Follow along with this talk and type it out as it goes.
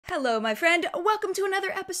Hello, my friend. Welcome to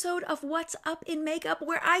another episode of What's Up in Makeup,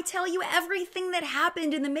 where I tell you everything that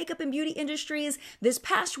happened in the makeup and beauty industries this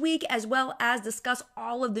past week, as well as discuss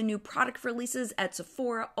all of the new product releases at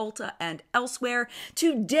Sephora, Ulta, and elsewhere.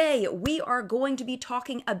 Today, we are going to be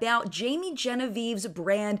talking about Jamie Genevieve's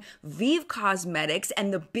brand Vive Cosmetics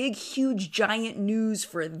and the big, huge, giant news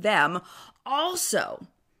for them. Also,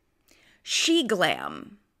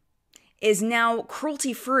 SheGlam is now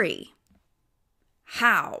cruelty-free.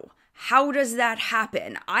 How does that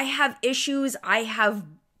happen? I have issues. I have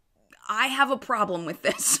a problem with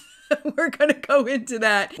this. We're gonna go into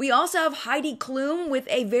that. We also have Heidi Klum with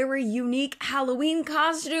a very unique Halloween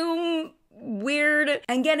costume. Weird.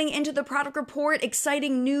 And getting into the product report,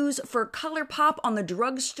 exciting news for ColourPop on the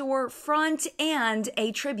drugstore front, and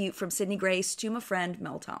a tribute from Sydney Grace to my friend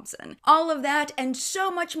Mel Thompson. All of that and so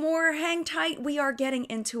much more. Hang tight. We are getting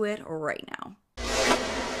into it right now.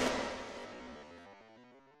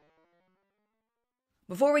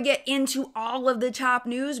 Before we get into all of the top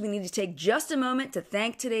news, we need to take just a moment to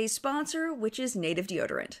thank today's sponsor, which is Native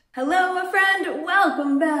Deodorant. Hello, my friend.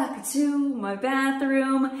 Welcome back to my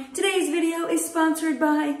bathroom. Today's video is sponsored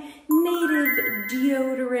by Native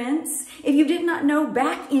Deodorants. If you did not know,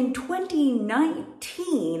 back in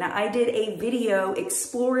 2019, I did a video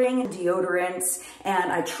exploring deodorants,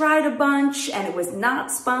 and I tried a bunch, and it was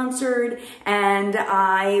not sponsored, and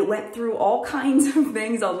I went through all kinds of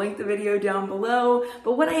things. I'll link the video down below.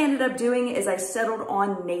 But what I ended up doing is I settled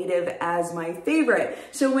on Native as my favorite.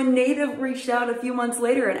 So when Native reached out a few months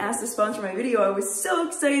later and asked to sponsor my video, I was so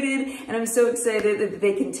excited, and I'm so excited that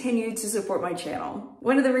they continue to support my channel.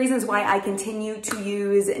 One of the reasons why I continue to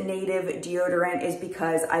use Native deodorant is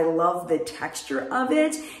because I love the texture of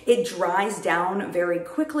it. It dries down very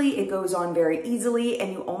quickly, it goes on very easily,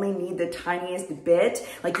 and you only need the tiniest bit.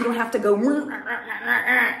 Like, you don't have to go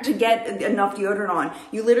to get enough deodorant on.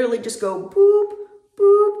 You literally just go boop,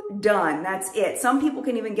 boop, done. That's it. Some people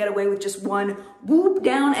can even get away with just one whoop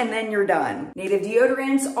down and then you're done. Native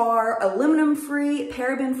deodorants are aluminum free,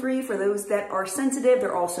 paraben free for those that are sensitive.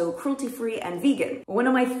 They're also cruelty free and vegan. One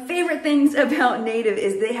of my favorite things about Native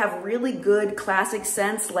is they have really good classic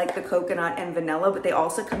scents like the coconut and vanilla, but they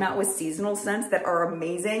also come out with seasonal scents that are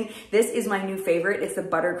amazing. This is my new favorite. It's the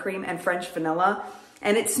buttercream and French vanilla.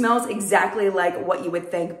 And it smells exactly like what you would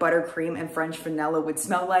think buttercream and French vanilla would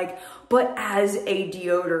smell like, but as a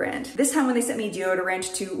deodorant. This time when they sent me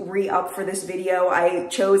deodorant to re-up for this video, I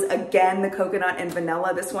chose again the coconut and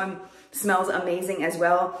vanilla. This one smells amazing as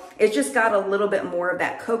well. It's just got a little bit more of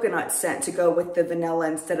that coconut scent to go with the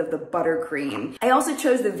vanilla instead of the buttercream. I also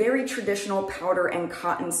chose the very traditional powder and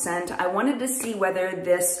cotton scent. I wanted to see whether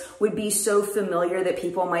this would be so familiar that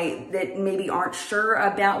people that maybe aren't sure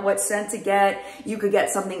about what scent to get. You could get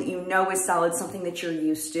something that you know is solid, something that you're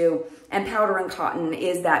used to. And powder and cotton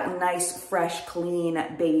is that nice, fresh, clean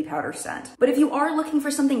baby powder scent. But if you are looking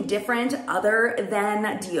for something different other than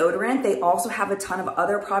deodorant, they also have a ton of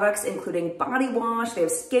other products, including body wash, they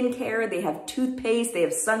have skincare, they have toothpaste, they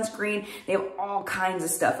have sunscreen, they have all kinds of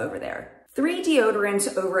stuff over there. 3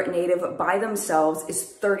 deodorants over at Native by themselves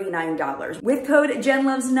is $39. With code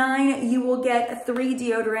JenLoves9, you will get 3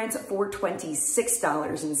 deodorants for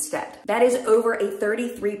 $26 instead. That is over a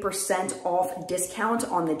 33% off discount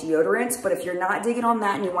on the deodorants, but if you're not digging on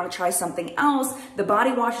that and you want to try something else, the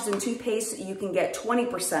body washes and toothpaste, you can get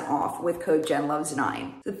 20% off with code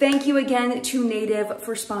JenLoves9. So thank you again to Native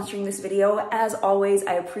for sponsoring this video. As always,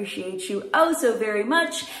 I appreciate you oh so very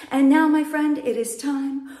much. And now, my friend, it is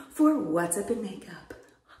time for What's Up in Makeup.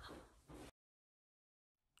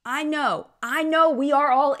 I know we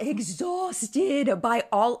are all exhausted by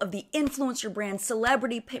all of the influencer brands,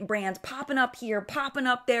 celebrity brands popping up here, popping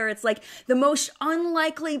up there. It's like the most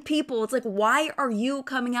unlikely people. It's like, why are you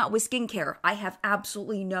coming out with skincare? I have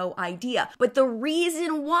absolutely no idea. But the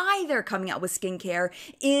reason why they're coming out with skincare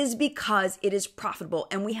is because it is profitable.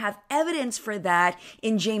 And we have evidence for that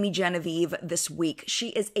in Jamie Genevieve this week. She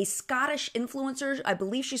is a Scottish influencer. I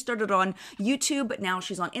believe she started on YouTube, but now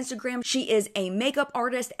she's on Instagram. She is a makeup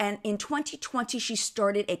artist. And in 2020, she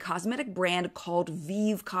started a cosmetic brand called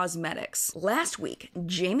Vive Cosmetics. Last week,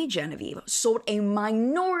 Jamie Genevieve sold a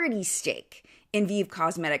minority stake in Vive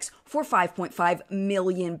Cosmetics for £5.5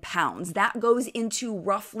 million. That goes into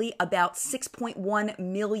roughly about $6.1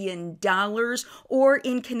 million, or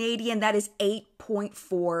in Canadian, that is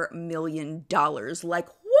 $8.4 million. Like,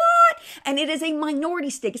 what? And it is a minority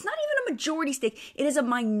stake. It's not even a majority stake, it is a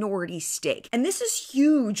minority stake. And this is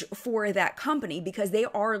huge for that company because they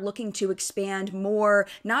are looking to expand more,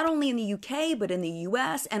 not only in the UK, but in the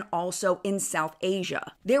US and also in South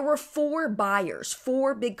Asia. There were 4 buyers,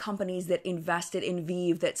 4 big companies that invested in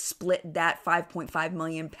Vive that split that £5.5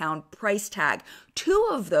 million price tag. 2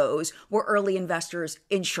 of those were early investors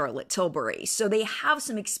in Charlotte Tilbury. So they have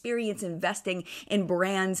some experience investing in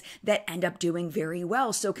brands that end up doing very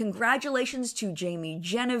well. So congratulations to Jamie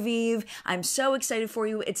Genevieve. I'm so excited for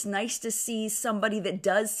you. It's nice to see somebody that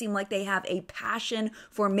does seem like they have a passion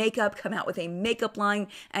for makeup come out with a makeup line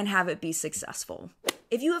and have it be successful.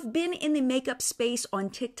 If you have been in the makeup space on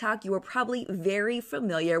TikTok, you are probably very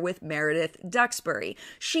familiar with Meredith Duxbury.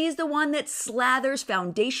 She's the one that slathers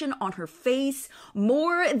foundation on her face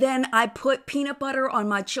more than I put peanut butter on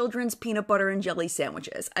my children's peanut butter and jelly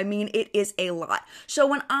sandwiches. I mean, it is a lot. So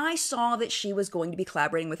when I saw that she was going to be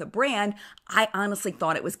collaborating with a brand, I honestly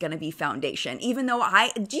thought it was going to be foundation. Even though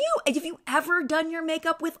have you ever done your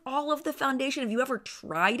makeup with all of the foundation? Have you ever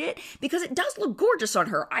tried it? Because it does look gorgeous on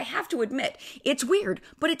her, I have to admit. It's weird,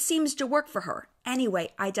 but it seems to work for her. Anyway,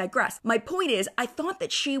 I digress. My point is, I thought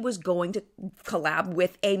that she was going to collab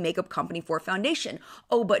with a makeup company for foundation.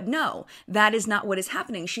 Oh, but no, that is not what is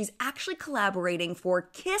happening. She's actually collaborating for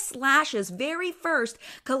Kiss Lash's very first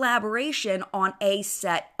collaboration on a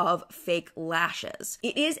set of fake lashes.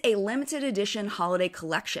 It is a limited edition holiday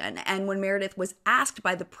collection, and when Meredith was asked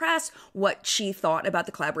by the press what she thought about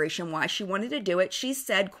the collaboration, why she wanted to do it, she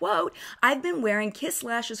said, quote, "I've been wearing Kiss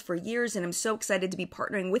Lashes for years and I'm so excited to be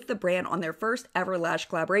partnering with the brand on their first ever lash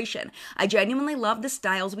collaboration. I genuinely love the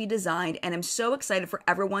styles we designed and I'm so excited for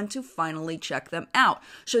everyone to finally check them out."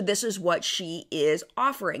 So this is what she is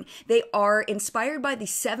offering. They are inspired by the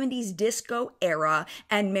 70s disco era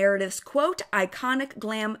and Meredith's, quote, "iconic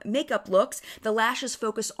glam makeup looks. The lashes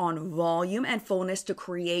focus on volume and fullness to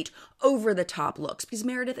create over-the-top looks," because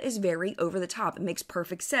Meredith is very over-the-top. It makes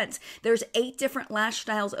perfect sense. There's 8 different lash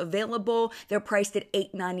styles available. They're priced at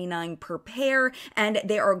 $8.99 per pair, and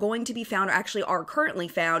they are going to be found, or actually are currently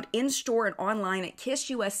found, in store and online at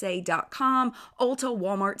kissusa.com, Ulta,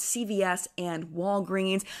 Walmart, CVS, and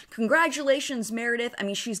Walgreens. Congratulations, Meredith. I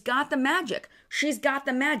mean, she's got the magic. She's got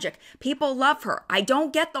the magic. People love her. I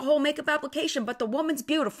don't get the whole makeup application, but the woman's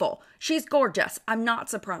beautiful. She's gorgeous. I'm not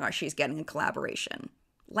surprised she's getting a collaboration.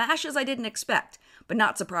 Lashes I didn't expect, but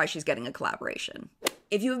not surprised she's getting a collaboration.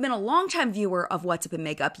 If you have been a longtime viewer of What's Up in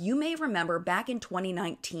Makeup, you may remember back in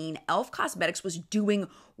 2019, e.l.f. Cosmetics was doing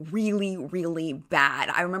really, really bad.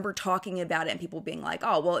 I remember talking about it and people being like,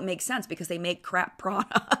 oh, well, it makes sense because they make crap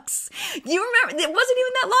products. You remember, it wasn't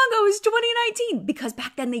even that long ago, it was 2019, because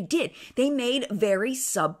back then they did. They made very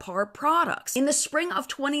subpar products. In the spring of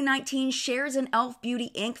 2019, shares in e.l.f.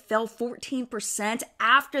 Beauty Inc. fell 14%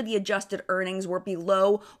 after the adjusted earnings were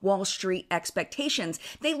below Wall Street expectations.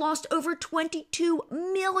 They lost over $22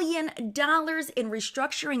 million in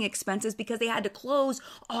restructuring expenses because they had to close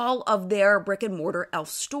all of their brick and mortar e.l.f.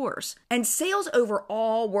 stores. And sales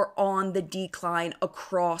overall were on the decline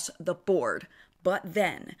across the board. But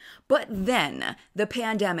then the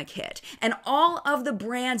pandemic hit and all of the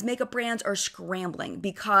brands, makeup brands, are scrambling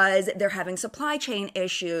because they're having supply chain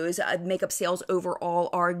issues. Makeup sales overall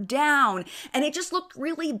are down, and it just looked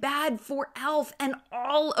really bad for e.l.f. and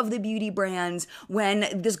all of the beauty brands when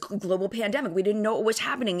this global pandemic, we didn't know what was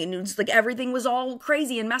happening, and it was like everything was all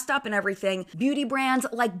crazy and messed up and everything. Beauty brands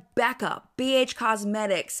like Becca, BH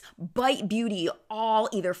Cosmetics, Bite Beauty all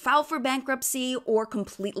either filed for bankruptcy or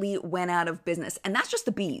completely went out of business. And that's just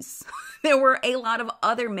the bees. There were a lot of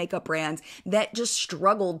other makeup brands that just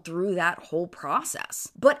struggled through that whole process.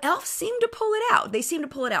 But e.l.f. seemed to pull it out. They seemed to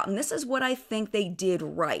pull it out. And this is what I think they did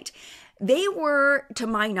right. They were, to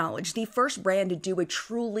my knowledge, the first brand to do a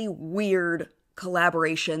truly weird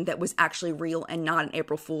collaboration that was actually real and not an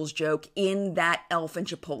April Fool's joke in that e.l.f. and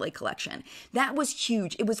Chipotle collection. That was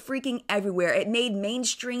huge. It was freaking everywhere. It made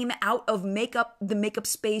mainstream out of makeup, the makeup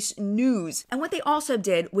space news. And what they also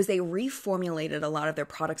did was they reformulated a lot of their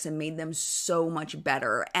products and made them so much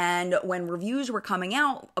better. And when reviews were coming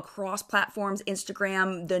out across platforms,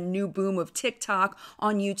 Instagram, the new boom of TikTok,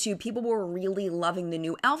 on YouTube, people were really loving the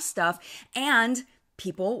new e.l.f. stuff, and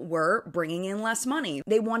people were bringing in less money.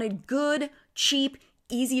 They wanted good, cheap,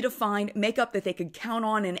 easy to find makeup that they could count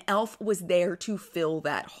on, and e.l.f. was there to fill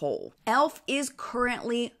that hole. e.l.f. is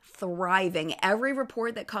currently thriving. Every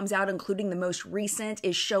report that comes out, including the most recent,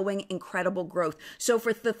 is showing incredible growth. So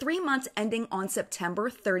for the 3 months ending on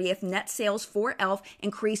September 30th, net sales for e.l.f.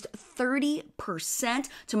 increased 30%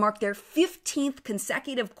 to mark their 15th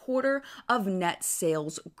consecutive quarter of net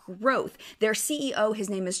sales growth. Their CEO, his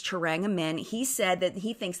name is Charang Amin, he said that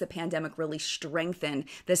he thinks the pandemic really strengthened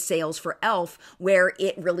the sales for e.l.f., where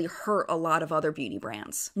it really hurt a lot of other beauty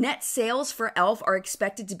brands. Net sales for e.l.f. are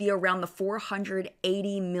expected to be around the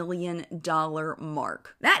 $480 million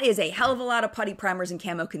mark. That is a hell of a lot of putty primers and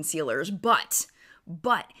camo concealers, but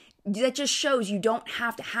that just shows you don't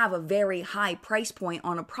have to have a very high price point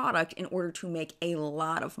on a product in order to make a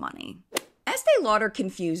lot of money. Estee Lauder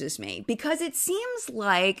confuses me because it seems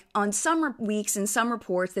like on some weeks and some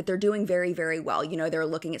reports that they're doing very, very well. You know, they're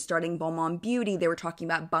looking at starting Beaumont Beauty. They were talking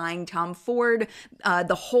about buying Tom Ford,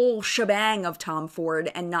 the whole shebang of Tom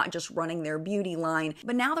Ford, and not just running their beauty line.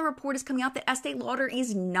 But now the report is coming out that Estee Lauder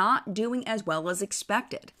is not doing as well as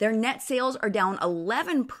expected. Their net sales are down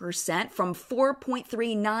 11% from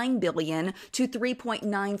 $4.39 billion to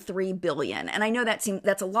 $3.93 billion. And I know that's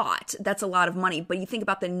a lot. That's a lot of money. But you think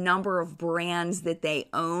about the number of brands that they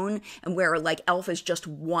own, and where like e.l.f. is just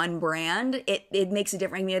one brand, it makes a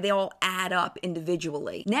difference. I mean, they all add up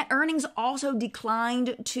individually. Net earnings also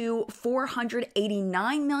declined to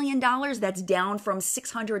 $489 million. That's down from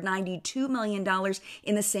 $692 million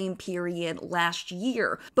in the same period last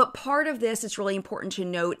year. But part of this, it's really important to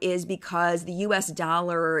note, is because the US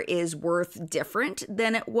dollar is worth different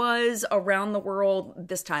than it was around the world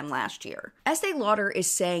this time last year. Estee Lauder is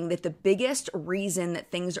saying that the biggest reason that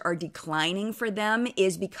things are declining for them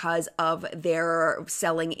is because of their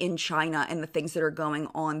selling in China and the things that are going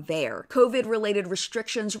on there. COVID-related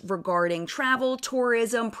restrictions regarding travel,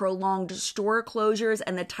 tourism, prolonged store closures,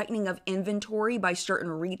 and the tightening of inventory by certain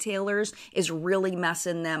retailers is really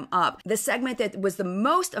messing them up. The segment that was the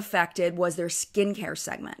most affected was their skincare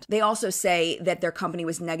segment. They also say that their company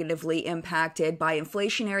was negatively impacted by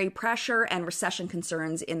inflationary pressure and recession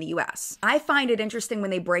concerns in the US. I find it interesting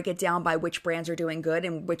when they break it down by which brands are doing good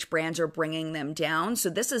and which brands are bringing them down. So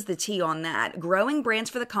this is the tea on that. Growing brands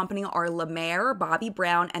for the company are La Mer, Bobbi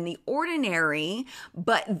Brown, and The Ordinary,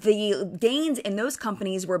 but the gains in those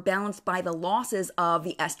companies were balanced by the losses of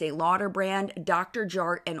the Estee Lauder brand, Dr.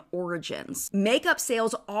 Jart, and Origins. Makeup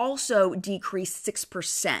sales also decreased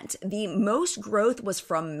 6%. The most growth was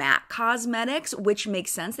from MAC Cosmetics, which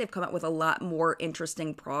makes sense. They've come up with a lot more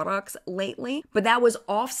interesting products lately, but that was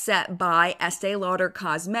offset by Estee Lauder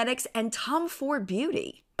Cosmetics and Tom Ford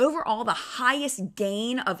Beauty. Overall, the highest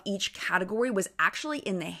gain of each category was actually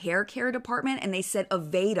in the hair care department, and they said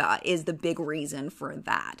Aveda is the big reason for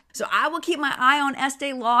that. So I will keep my eye on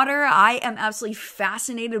Estee Lauder. I am absolutely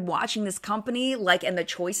fascinated watching this company, and the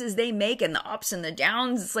choices they make and the ups and the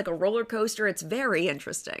downs. It's like a roller coaster. It's very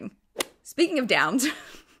interesting. Speaking of downs,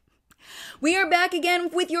 we are back again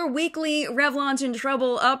with your weekly Revlon's in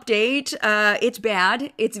Trouble update. It's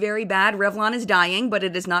bad. It's very bad. Revlon is dying, but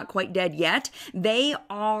it is not quite dead yet. They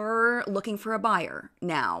are looking for a buyer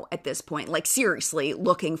now at this point. Seriously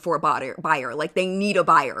looking for a buyer. They need a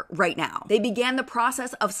buyer right now. They began the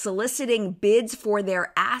process of soliciting bids for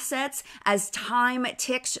their assets as time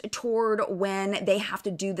ticks toward when they have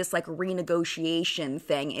to do this renegotiation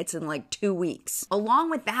thing. It's in 2 weeks. Along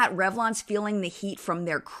with that, Revlon's feeling the heat from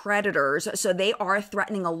their creditors. So they are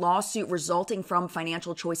threatening a lawsuit resulting from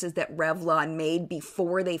financial choices that Revlon made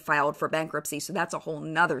before they filed for bankruptcy. So that's a whole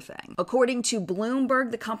nother thing. According to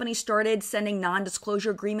Bloomberg, the company started sending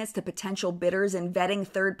non-disclosure agreements to potential bidders and vetting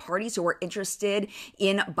third parties who are interested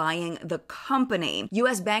in buying the company.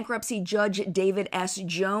 U.S. bankruptcy judge David S.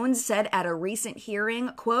 Jones said at a recent hearing,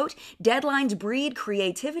 quote, "Deadlines breed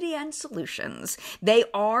creativity and solutions. They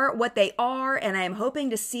are what they are, and I am hoping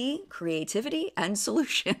to see creativity and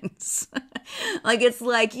solutions."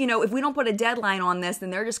 If we don't put a deadline on this,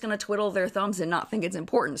 then they're just going to twiddle their thumbs and not think it's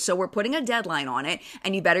important. So we're putting a deadline on it,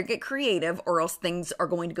 and you better get creative or else things are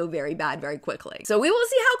going to go very bad very quickly. So we will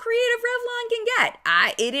see how creative Revlon can get.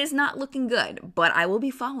 It is not looking good, but I will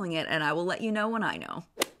be following it, and I will let you know when I know.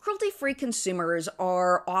 Cruelty-free consumers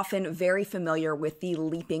are often very familiar with the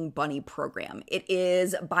Leaping Bunny program. It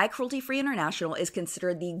is, by Cruelty Free International, is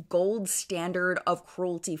considered the gold standard of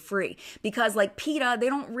cruelty-free because PETA, they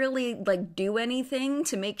don't really do anything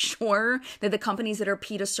to make sure that the companies that are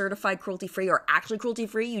PETA certified cruelty-free are actually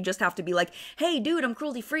cruelty-free. You just have to be hey dude, I'm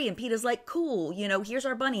cruelty-free, and PETA's cool, here's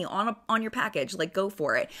our bunny on your package, go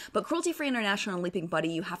for it. But Cruelty Free International and Leaping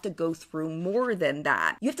Bunny, you have to go through more than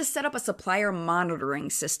that. You have to set up a supplier monitoring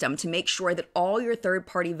system system to make sure that all your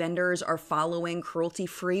third-party vendors are following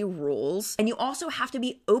cruelty-free rules. And you also have to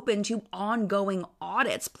be open to ongoing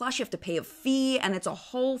audits. Plus, you have to pay a fee, and it's a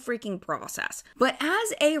whole freaking process. But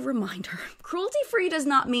as a reminder, cruelty-free does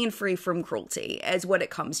not mean free from cruelty, is what it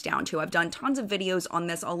comes down to. I've done tons of videos on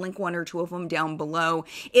this. I'll link one or two of them down below.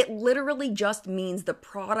 It literally just means the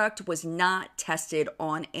product was not tested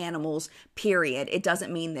on animals, period. It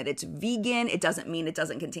doesn't mean that it's vegan. It doesn't mean it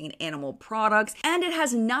doesn't contain animal products. And it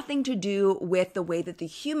has nothing to do with the way that the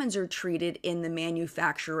humans are treated in the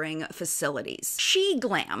manufacturing facilities.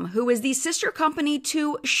 SheGlam, who is the sister company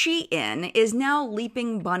to Shein, is now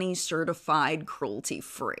Leaping Bunny certified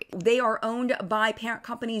cruelty-free. They are owned by parent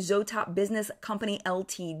company Zotop Business Company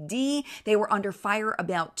Ltd. They were under fire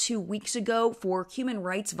about 2 weeks ago for human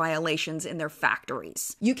rights violations in their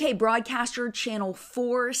factories. UK broadcaster Channel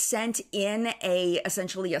 4 sent in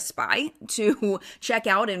essentially a spy to check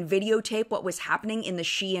out and videotape what was happening in the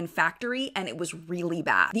Shein factory, and it was really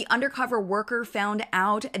bad. The undercover worker found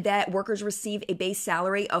out that workers receive a base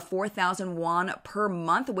salary of 4,000 won per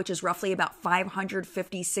month, which is roughly about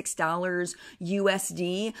 $556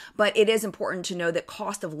 USD. But it is important to know that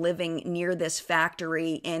cost of living near this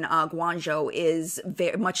factory in Guangzhou is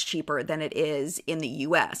very much cheaper than it is in the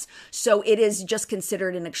US. So it is just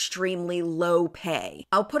considered an extremely low pay.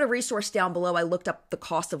 I'll put a resource down below. I looked up the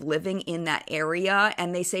cost of living in that area,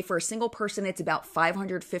 and they say for a single person, it's about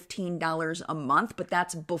 $515 a month, but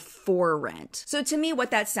that's before rent. So to me,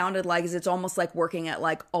 what that sounded like is it's almost like working at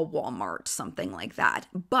like a Walmart, something like that.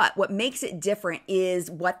 But what makes it different is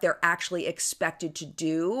what they're actually expected to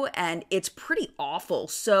do, and it's pretty awful.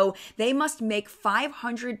 So they must make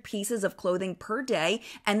 500 pieces of clothing per day,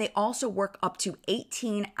 and they also work up to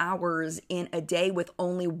 18 hours in a day with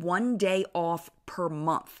only 1 day off per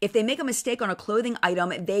month. If they make a mistake on a clothing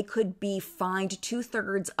item, they could be fined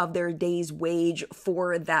 2/3 of their day's wage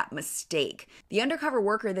for that mistake. The undercover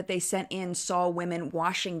worker that they sent in saw women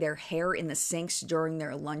washing their hair in the sinks during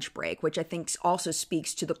their lunch break, which I think also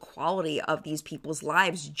speaks to the quality of these people's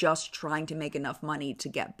lives just trying to make enough money to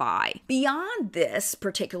get by. Beyond this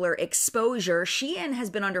particular exposure, Shein has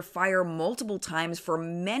been under fire multiple times for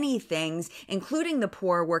many things, including the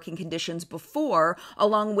poor working conditions before,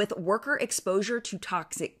 along with worker exposure to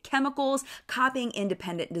toxic chemicals, copying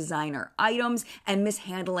independent designer items, and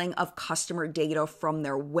mishandling of customer data from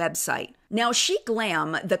their website. Now,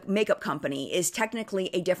 SheGlam, the makeup company, is technically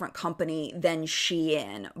a different company than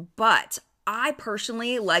Shein, but I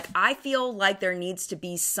personally, I feel like there needs to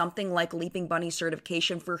be something like Leaping Bunny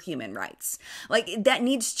certification for human rights. That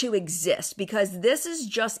needs to exist, because this is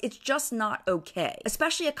it's just not okay.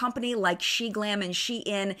 Especially a company like SheGlam and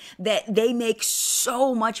Shein, that they make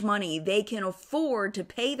so much money. They can afford to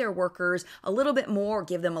pay their workers a little bit more,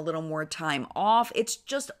 give them a little more time off. It's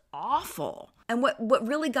just awful. And what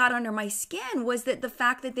really got under my skin was that the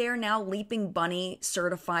fact that they are now Leaping Bunny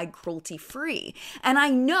certified cruelty-free. And I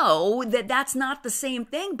know that that's not the same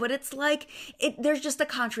thing, but it's there's just a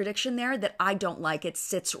contradiction there that I don't like. It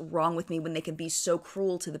sits wrong with me when they can be so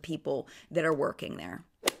cruel to the people that are working there.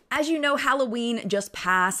 As you know, Halloween just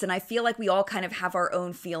passed, and I feel like we all kind of have our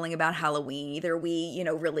own feeling about Halloween. Either we,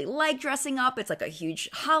 really like dressing up. It's like a huge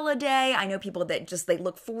holiday. I know people that they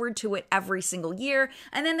look forward to it every single year.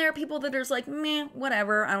 And then there are people that are just like, meh,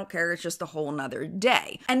 whatever, I don't care. It's just a whole nother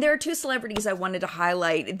day. And there are two celebrities I wanted to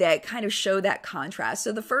highlight that kind of show that contrast.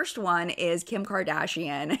 So the first one is Kim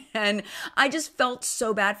Kardashian. And I just felt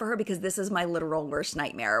so bad for her, because this is my literal worst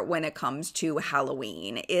nightmare when it comes to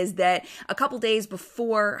Halloween, is that a couple days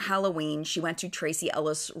before Halloween, she went to Tracy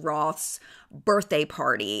Ellis Roth's birthday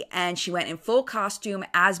party, and she went in full costume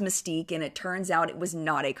as Mystique, and it turns out it was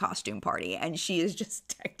not a costume party, and she is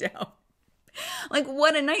just decked out.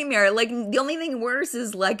 What a nightmare. The only thing worse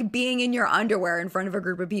is being in your underwear in front of a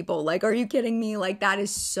group of people. Are you kidding me? That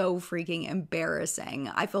is so freaking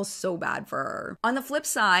embarrassing. I feel so bad for her. On the flip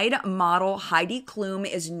side, model Heidi Klum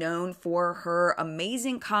is known for her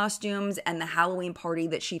amazing costumes and the Halloween party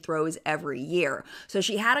that she throws every year. So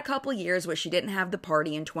she had a couple years where she didn't have the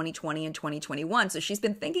party in 2020 and 2021. So she's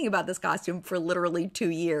been thinking about this costume for literally 2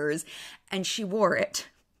 years, and she wore it.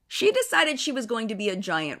 She decided she was going to be a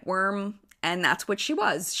giant worm. And that's what she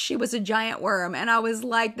was. She was a giant worm. And I was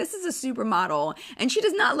like, this is a supermodel. And she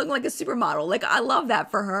does not look like a supermodel. I love that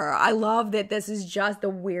for her. I love that this is just the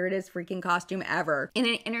weirdest freaking costume ever. In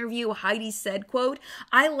an interview, Heidi said, quote,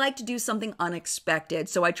 "I like to do something unexpected.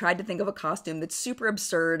 So I tried to think of a costume that's super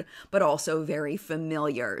absurd, but also very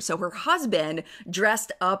familiar." So her husband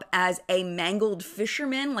dressed up as a mangled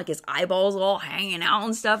fisherman, his eyeballs all hanging out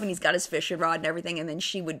and stuff. And he's got his fishing rod and everything. And then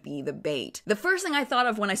she would be the bait. The first thing I thought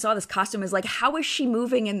of when I saw this costume is is like, how is she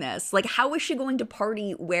moving in this? Like, how is she going to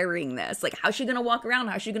party wearing this? Like, how's she going to walk around?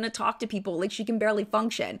 How's she going to talk to people? Like, she can barely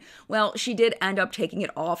function. Well, she did end up taking it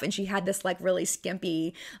off, and she had this like really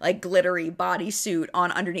skimpy, like glittery bodysuit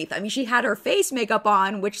on underneath. I mean, she had her face makeup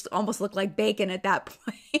on, which almost looked like bacon at that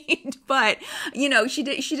point. But, you know, she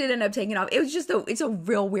did end up taking it off. It was just it's a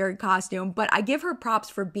real weird costume, but I give her props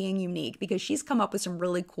for being unique because she's come up with some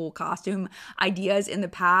really cool costume ideas in the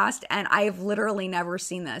past, and I have literally never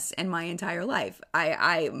seen this in my entire life.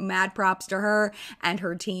 I mad props to her and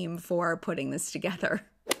her team for putting this together.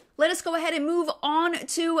 Let us go ahead and move on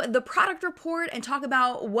to the product report and talk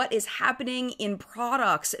about what is happening in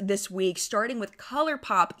products this week, starting with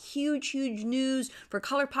ColourPop. Huge news for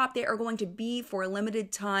ColourPop. They are going to be for a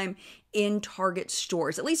limited time in Target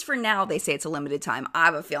stores. At least for now, they say it's a limited time. I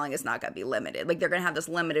have a feeling it's not going to be limited. Like, they're going to have this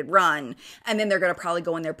limited run, and then they're going to probably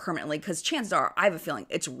go in there permanently, because chances are, I have a feeling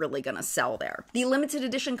it's really going to sell there. The limited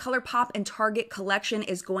edition ColourPop and Target collection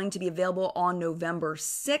is going to be available on November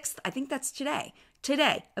 6th. I think that's today,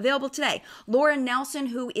 available today. Laura Nelson,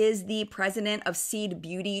 who is the president of Seed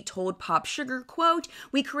Beauty, told Pop Sugar, quote,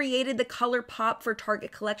 "We created the ColourPop for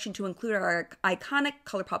Target collection to include our iconic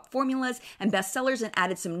ColourPop formulas and bestsellers, and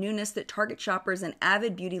added some newness that Target shoppers and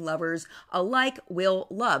avid beauty lovers alike will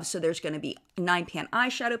love." So there's going to be 9-pan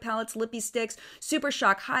eyeshadow palettes, lippy sticks, Super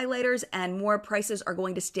Shock highlighters, and more. Prices are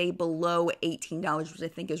going to stay below $18, which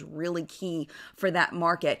I think is really key for that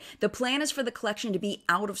market. The plan is for the collection to be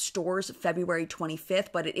out of stores February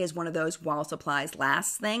 25th, but it is one of those while supplies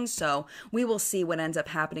last things, so we will see what ends up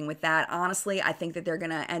happening with that. Honestly, I think that they're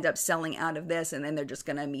going to end up selling out of this, and then they're just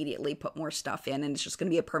going to immediately put more stuff in, and it's just going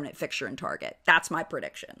to be a permanent fixture in Target. That's my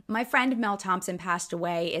prediction. My friend Mel Thompson passed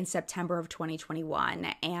away in September of 2021,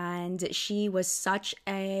 and she was such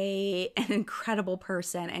an incredible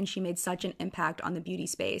person, and she made such an impact on the beauty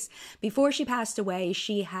space. Before she passed away,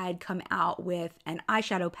 she had come out with an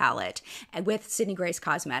eyeshadow palette with Sydney Grace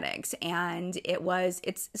Cosmetics, and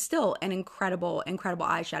it's still an incredible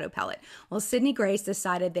eyeshadow palette. Well, Sydney Grace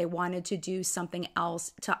decided they wanted to do something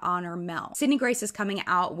else to honor Mel. Sydney Grace is coming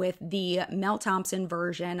out with the Mel Thompson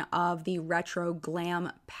version of the Retro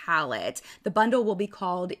Glam palette. The bundle will be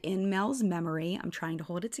called In Mel's Memory. I'm trying to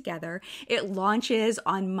hold it together. It launches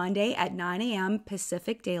on Monday at 9 a.m.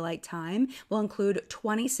 Pacific Daylight Time. Will include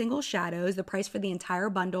 20 single shadows. The price for the entire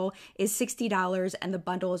bundle is $60, and the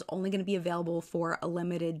bundle is only going to be available for a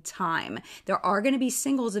limited time. There are going to be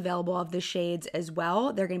singles available of the shades as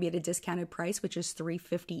well. They're going to be at a discounted price, which is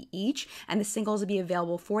 $3.50 each, and the singles will be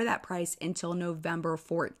available for that price until November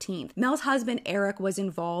 14th. Mel's husband, Eric, was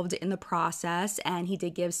involved in the process, and he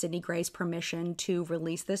did give Sydney Grace permission to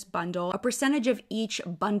release this bundle. A percentage of each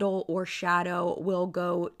bundle or shadow will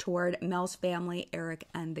go toward Mel's family, Eric,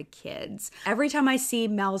 and the kids. Every time I see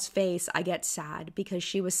Mel's face, I get sad because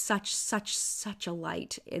she was such a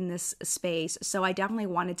light in this space. So I definitely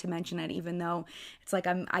wanted to mention it, even though it's like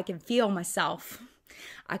I can feel myself.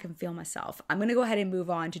 I'm going to go ahead and move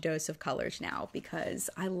on to Dose of Colors now because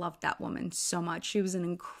I loved that woman so much. She was an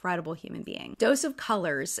incredible human being. Dose of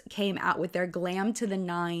Colors came out with their Glam to the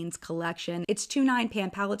Nines collection. It's 2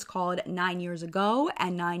 9-pan palettes called 9 Years Ago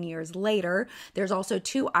and 9 Years Later. There's also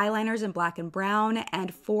 2 eyeliners in black and brown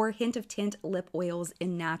and 4 hint of tint lip oils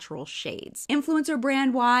in natural shades. Influencer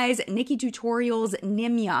brand wise, Nikki Tutorials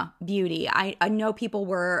Nimya Beauty. I know people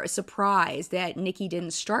were surprised that Nikki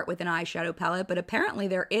didn't start with an eyeshadow palette, but apparently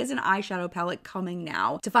there is an eyeshadow palette coming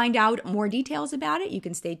now. To find out more details about it, you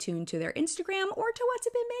can stay tuned to their Instagram or to What's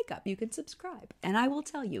Up in Makeup. You can subscribe, and I will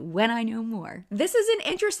tell you when I know more. This is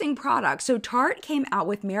an interesting product. So Tarte came out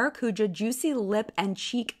with Maracuja Juicy Lip and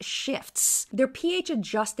Cheek Shifts. They're pH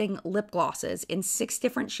adjusting lip glosses in 6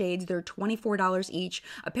 different shades. They're $24 each.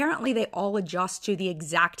 Apparently they all adjust to the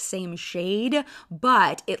exact same shade,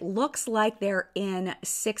 but it looks like they're in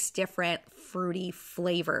 6 different fruity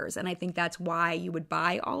flavors, and I think that's why you would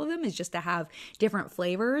buy all of them, is just to have different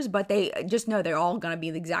flavors, but they just know they're all gonna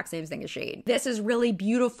be the exact same thing as shade. This is really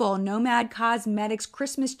beautiful. Nomad Cosmetics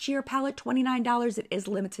Christmas Cheer Palette, $29. It is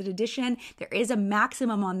limited edition. There is a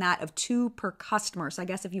maximum on that of 2 per customer, so I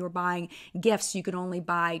guess if you were buying gifts, you could only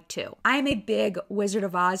buy 2. I am a big Wizard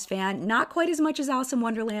of Oz fan, not quite as much as Alice in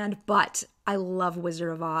Wonderland, but I love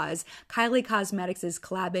Wizard of Oz. Kylie Cosmetics is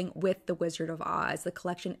collabing with the Wizard of Oz. The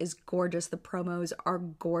collection is gorgeous. The promos are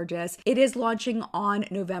gorgeous. It is launching on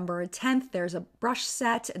November 10th. There's a brush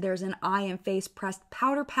set. There's an eye and face pressed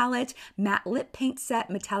powder palette, matte lip paint set,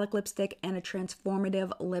 metallic lipstick, and a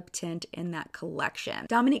transformative lip tint in that collection.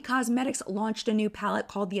 Dominique Cosmetics launched a new palette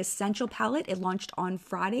called the Essential Palette. It launched on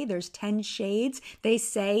Friday. There's 10 shades. They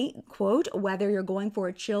say, quote, whether you're going for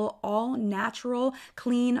a chill, all natural,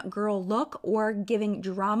 clean girl look or giving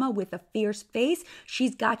drama with a fierce face,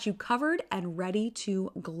 she's got you covered and ready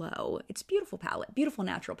to glow. It's a beautiful palette, beautiful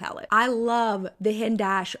natural palette. I love the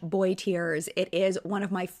Hindash Boy Tears. It is one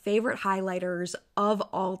of my favorite highlighters of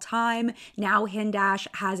all time. Now Hindash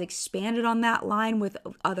has expanded on that line with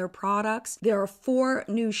other products. There are 4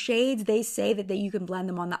 new shades. They say that you can blend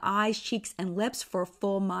them on the eyes, cheeks, and lips for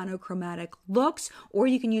full monochromatic looks, or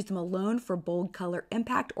you can use them alone for bold color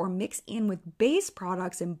impact, or mix in with base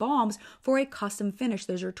products and balms for a custom finish.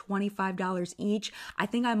 Those are $25 each. I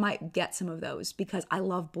think I might get some of those because I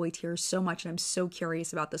love Boy Tears so much and I'm so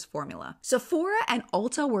curious about this formula. Sephora and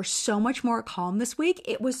Ulta were so much more calm this week.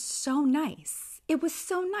 It was so nice. It was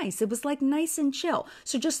so nice. It was like nice and chill.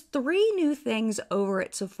 So just 3 new things over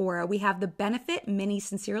at Sephora. We have the Benefit Mini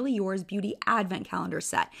Sincerely Yours Beauty Advent Calendar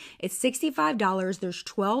Set. It's $65. There's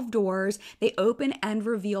 12 doors. They open and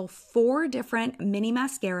reveal 4 different mini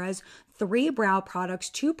mascaras, 3 brow products,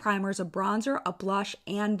 2 primers, a bronzer, a blush,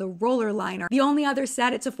 and the roller liner. The only other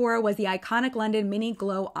set at Sephora was the iconic London Mini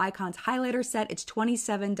Glow Icons Highlighter Set. It's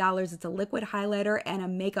 $27. It's a liquid highlighter and a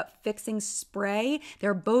makeup fixing spray.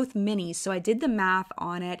 They're both minis, so I did the math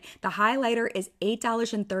on it. The highlighter is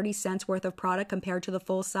 $8.30 worth of product compared to the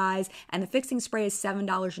full size, and the fixing spray is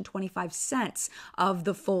 $7.25 of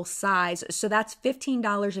the full size. So that's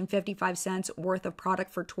 $15.55 worth of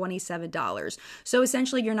product for $27. So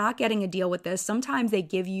essentially, you're not getting a deal with this. Sometimes they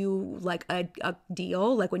give you like a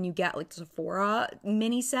deal, like when you get like Sephora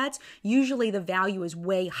mini sets, usually the value is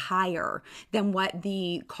way higher than what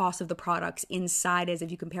the cost of the products inside is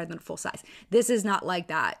if you compare them to full size. This is not like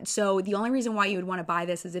that. So the only reason why you would want to buy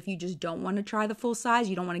this is if you just don't want to try the full size,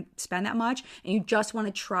 you don't want to spend that much, and you just want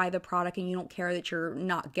to try the product and you don't care that you're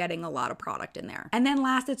not getting a lot of product in there. And then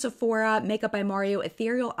last at Sephora, Makeup by Mario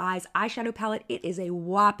Ethereal Eyes Eyeshadow Palette. It is a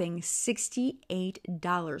whopping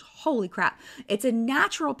 $68. Holy crap. It's a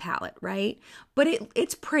natural palette, right? But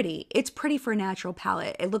it's pretty. It's pretty for a natural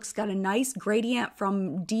palette. It got a nice gradient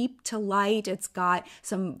from deep to light. It's got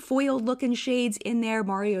some foiled looking shades in there.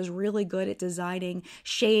 Mario's really good at designing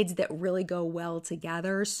shades that really go well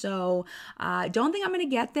together. So don't think I'm going to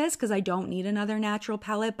get this because I don't need another natural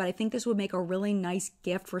palette, but I think this would make a really nice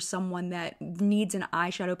gift for someone that needs an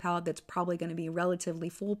eyeshadow palette that's probably going to be relatively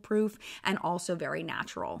foolproof and also very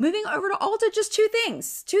natural. Moving over to Ulta, just two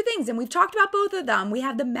things, and we've talked about both of them. We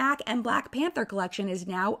have the MAC and Black Panther collection is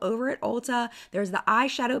now over at Ulta. There's the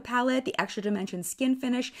eyeshadow palette, the extra dimension skin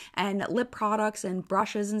finish, and lip products and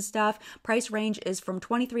brushes and stuff. Price range is from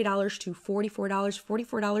 $23 to $44.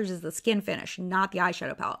 $44 is the skin finish, not the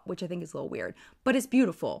eyeshadow palette, which I think is a little weird, but it's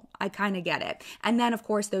beautiful. I kind of get it. And then of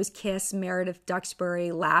course those Kiss Meredith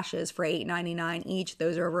Duxbury lashes for $8.99 each.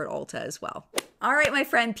 Those are over at Ulta as well. All right, my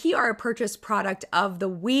friend, PR purchase product of the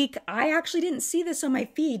week. I actually didn't see this on my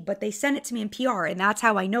feed, but they sent it to me in PR, and that's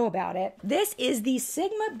how I know about it. This is the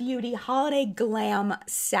Sigma Beauty Holiday Glam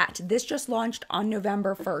Set. This just launched on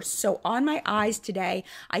November 1st. So on my eyes today,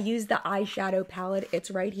 I used the eyeshadow palette. It's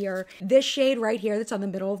right here. This shade right here that's on the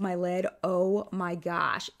middle of my lid. Oh my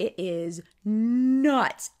gosh, it is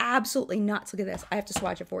nuts. Absolutely nuts. Look at this. I have to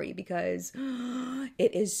swatch it for you because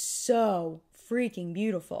it is so freaking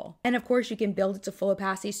beautiful. And of course you can build it to full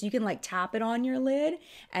opacity, so you can like tap it on your lid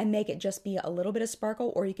and make it just be a little bit of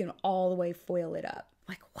sparkle, or you can all the way foil it up.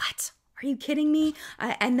 Like, what? Are you kidding me?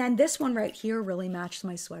 And then this one right here really matches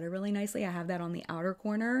my sweater really nicely. I have that on the outer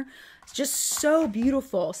corner. It's just so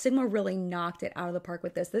beautiful. Sigma really knocked it out of the park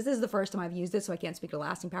with this. This is the first time I've used it, so I can't speak to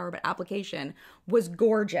lasting power, but application was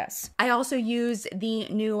gorgeous. I also used the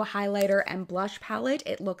new highlighter and blush palette.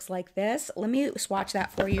 It looks like this. Let me swatch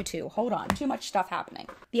that for you too. Hold on, too much stuff happening.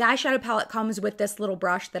 The eyeshadow palette comes with this little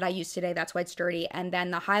brush that I used today. That's why it's dirty. And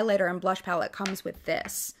then the highlighter and blush palette comes with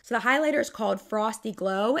this. So the highlighter is called Frosty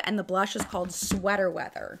Glow and the blush is called Sweater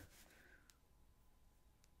Weather.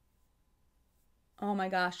 Oh my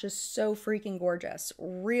gosh, just so freaking gorgeous.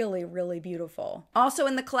 Really, really beautiful. Also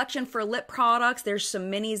in the collection for lip products, there's some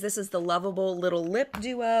minis. This is the Lovable Little Lip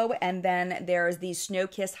Duo, and then there's the Snow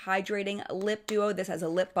Kiss Hydrating Lip Duo. This has a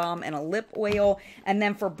lip balm and a lip oil. And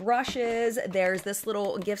then for brushes, there's this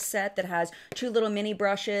little gift set that has 2 little mini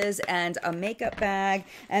brushes and a makeup bag.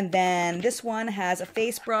 And then this one has a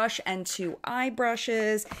face brush and 2 eye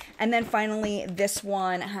brushes. And then finally, this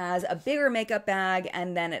one has a bigger makeup bag,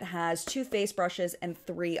 and then it has 2 face brushes brushes, and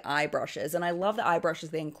 3 eye brushes. And I love the eye brushes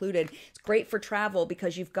they included. It's great for travel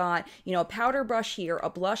because you've got, you know, a powder brush here, a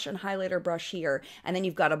blush and highlighter brush here, and then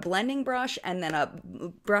you've got a blending brush and then a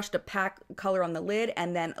brush to pack color on the lid,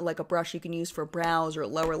 and then like a brush you can use for brows or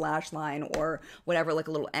lower lash line or whatever, like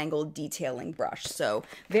a little angled detailing brush. So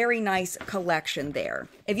very nice collection there.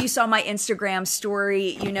 If you saw my Instagram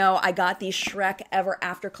story, you know I got the Shrek Ever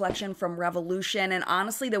After collection from Revolution, and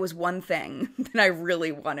honestly there was one thing that I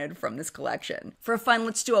really wanted from this collection. For fun,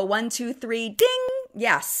 let's do a 1, 2, 3, ding!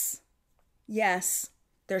 Yes. Yes.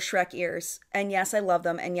 They're Shrek ears. And yes, I love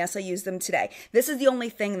them. And yes, I use them today. This is the only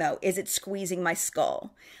thing though, is it's squeezing my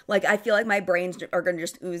skull. Like I feel like my brains are going to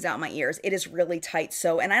just ooze out my ears. It is really tight.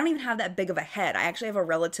 So, and I don't even have that big of a head. I actually have a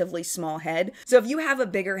relatively small head. So if you have a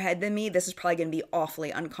bigger head than me, this is probably going to be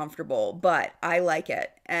awfully uncomfortable, but I like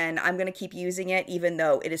it. And I'm going to keep using it even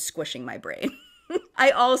though it is squishing my brain. I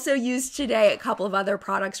also used today a couple of other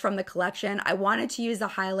products from the collection. I wanted to use the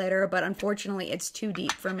highlighter, but unfortunately it's too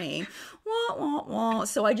deep for me. Wah, wah, wah.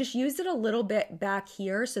 So I just used it a little bit back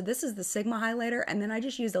here. So this is the Sigma highlighter, and then I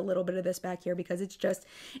just used a little bit of this back here because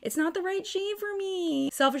it's not the right shade for me.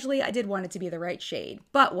 Selfishly, I did want it to be the right shade.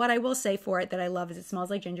 But what I will say for it that I love is it smells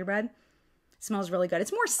like gingerbread. Smells really good.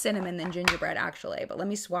 It's more cinnamon than gingerbread actually, but let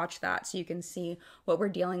me swatch that so you can see what we're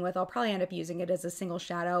dealing with. I'll probably end up using it as a single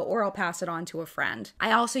shadow or I'll pass it on to a friend.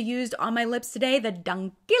 I also used on my lips today the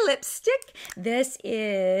Dunky lipstick. This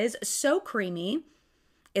is so creamy.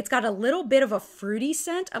 It's got a little bit of a fruity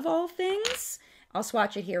scent of all things. I'll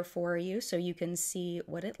swatch it here for you so you can see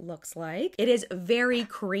what it looks like. It is very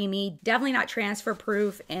creamy, definitely not transfer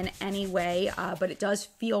proof in any way, but it does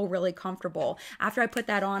feel really comfortable. After I put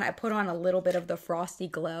that on, I put on a little bit of the Frosty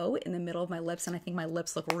Glow in the middle of my lips, and I think my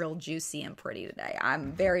lips look real juicy and pretty today.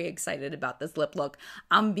 I'm very excited about this lip look.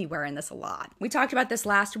 I'm gonna be wearing this a lot. We talked about this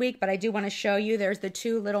last week, but I do want to show you. There's the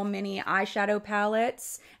 2 little mini eyeshadow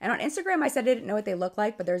palettes, and on Instagram I said I didn't know what they look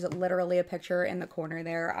like, but there's literally a picture in the corner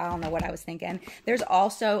there. I don't know what I was thinking. There's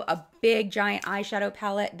also a big giant eyeshadow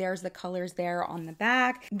palette. There's the colors there on the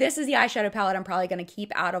back. This is the eyeshadow palette I'm probably going to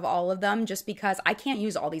keep out of all of them just because I can't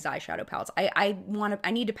use all these eyeshadow palettes. I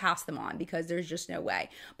need to pass them on because there's just no way.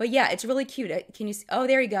 But yeah, it's really cute. Can you see? Oh,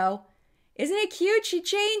 there you go. Isn't it cute? She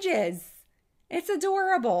changes. It's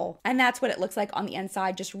adorable. And that's what it looks like on the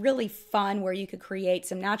inside. Just really fun where you could create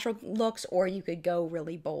some natural looks or you could go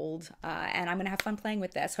really bold. And I'm gonna have fun playing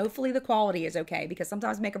with this. Hopefully the quality is okay because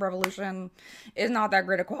sometimes Makeup Revolution is not that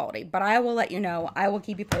great of quality. But I will let you know. I will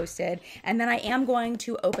keep you posted. And then I am going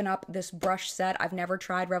to open up this brush set. I've never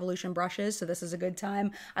tried Revolution brushes, so this is a good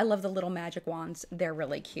time. I love the little magic wands. They're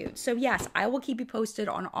really cute. So yes, I will keep you posted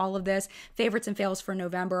on all of this. Favorites and fails for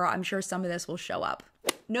November. I'm sure some of this will show up.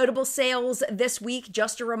 Notable sales this week.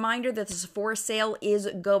 Just a reminder that the Sephora sale is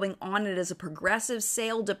going on. It is a progressive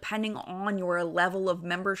sale depending on your level of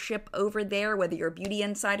membership over there. Whether you're a Beauty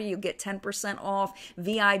Insider, you get 10% off,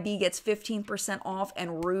 VIB gets 15% off,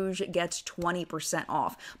 and Rouge gets 20%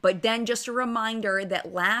 off. But then just a reminder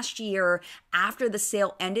that last year, after the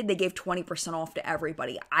sale ended, they gave 20% off to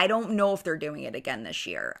everybody. I don't know if they're doing it again this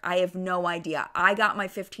year. I have no idea. I got my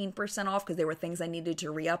 15% off because there were things I needed to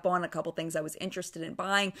re-up on, a couple things I was interested in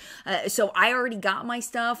buying. So I already got my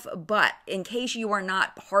stuff, but in case you are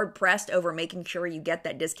not hard pressed over making sure you get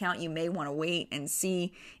that discount, you may want to wait and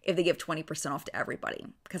see if they give 20% off to everybody,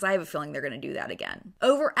 because I have a feeling they're going to do that again.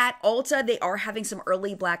 Over at Ulta, they are having some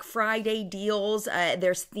early Black Friday deals.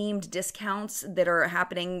 There's themed discounts that are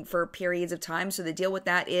happening for periods of time. So the deal with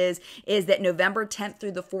that is that November 10th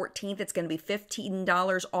through the 14th, it's going to be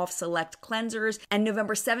 $15 off select cleansers. And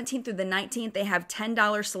November 17th through the 19th, they have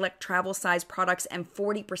 $10 select travel size products and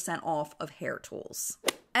 40% off of hair tools.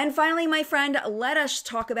 And finally, my friend, let us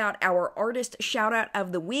talk about our artist shout out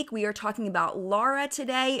of the week. We are talking about Laura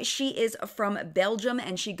today. She is from Belgium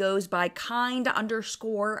and she goes by kind_madness.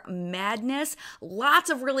 Lots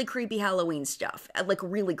of really creepy Halloween stuff, like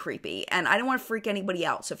really creepy. And I don't want to freak anybody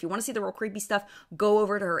out. So if you want to see the real creepy stuff, go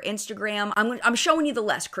over to her Instagram. I'm showing you the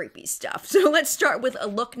less creepy stuff. So let's start with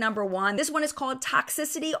look number 1. This one is called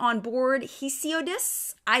Toxicity on Board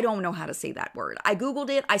Hesiodis. I don't know how to say that word. I Googled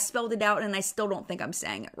it, I spelled it out, and I still don't think I'm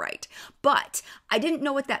saying it right. But I didn't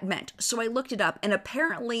know what that meant, so I looked it up, and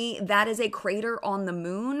apparently that is a crater on the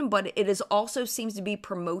moon, but it is also seems to be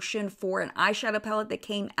promotion for an eyeshadow palette that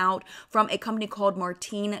came out from a company called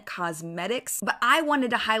Martine Cosmetics. But I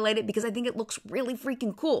wanted to highlight it because I think it looks really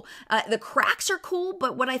freaking cool. The cracks are cool,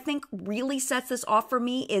 but what I think really sets this off for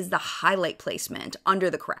me is the highlight placement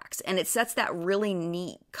under the cracks, and it sets that really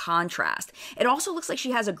neat contrast. It also looks like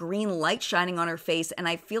she has a green light shining on her face, and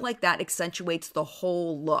I feel like that accentuates the whole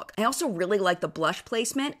whole look. I also really like the blush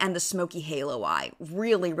placement and the smoky halo eye.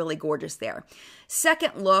 Really, really gorgeous there.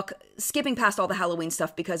 Second look, skipping past all the Halloween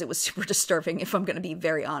stuff because it was super disturbing, if I'm going to be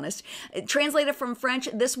very honest. Translated from French,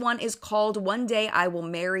 this one is called One Day I Will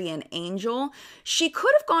Marry an Angel. She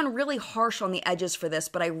could have gone really harsh on the edges for this,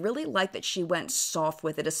 but I really like that she went soft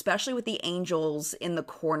with it, especially with the angels in the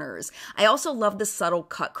corners. I also love the subtle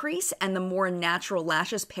cut crease and the more natural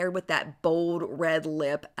lashes paired with that bold red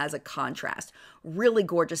lip as a contrast. Really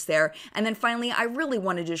gorgeous there. And then finally, I really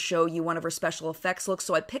wanted to show you one of her special effects looks,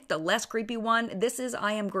 so I picked a less creepy one. This is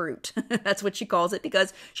I Am Groot. That's what she calls it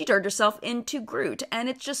because she turned herself into Groot, and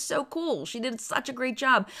it's just so cool. She did such a great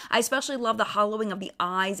job. I especially love the hollowing of the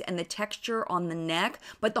eyes and the texture on the neck,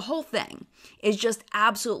 but the whole thing is just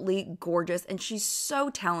absolutely gorgeous, and she's so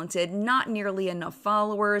talented. Not nearly enough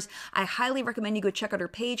followers. I highly recommend you go check out her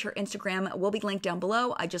page. Her Instagram will be linked down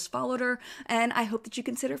below. I just followed her, and I hope that you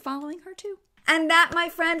consider following her too. And that, my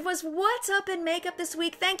friend, was what's up in makeup this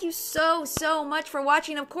week. Thank you so much for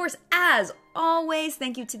watching. Of course, as always,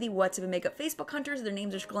 thank you to the What's Up in Makeup Facebook hunters. Their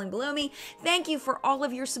names are scrolling below me. Thank you for all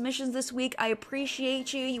of your submissions this week. I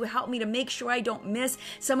appreciate you. You help me to make sure I don't miss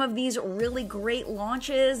some of these really great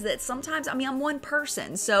launches that sometimes, I mean, I'm one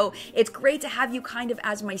person, so it's great to have you kind of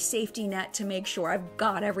as my safety net to make sure I've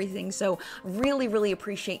got everything. So really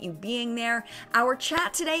appreciate you being there. Our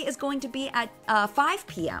chat today is going to be at 5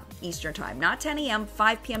 p.m. Eastern Time, not 10 a.m.,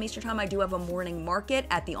 5 p.m. Eastern Time. I do have a morning market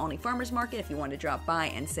at the Olney Farmers Market if you want to drop by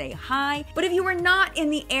and say hi. But if you are not in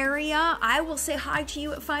the area, I will say hi to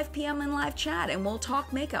you at 5 p.m. in live chat, and we'll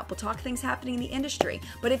talk makeup. We'll talk things happening in the industry.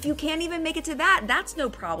 But if you can't even make it to that, that's no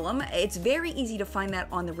problem. It's very easy to find that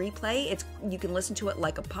on the replay. You can listen to it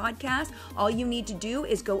like a podcast. All you need to do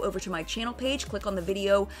is go over to my channel page, click on the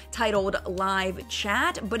video titled Live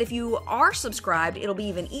Chat. But if you are subscribed, it'll be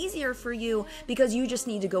even easier for you because you just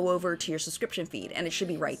need to go over to your subscription feed, and it should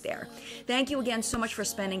be right there. Thank you again so much for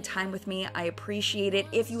spending time with me. I appreciate it.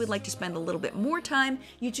 If you would like to spend a little bit more time,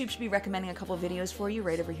 YouTube should be recommending a couple of videos for you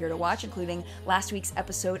right over here to watch, including last week's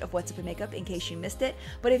episode of What's Up in Makeup in case you missed it.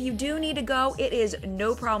 But if you do need to go, it is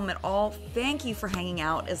no problem at all. Thank you for hanging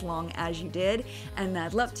out as long as you did, and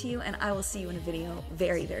mad love to you, and I will see you in a video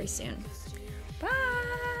very soon.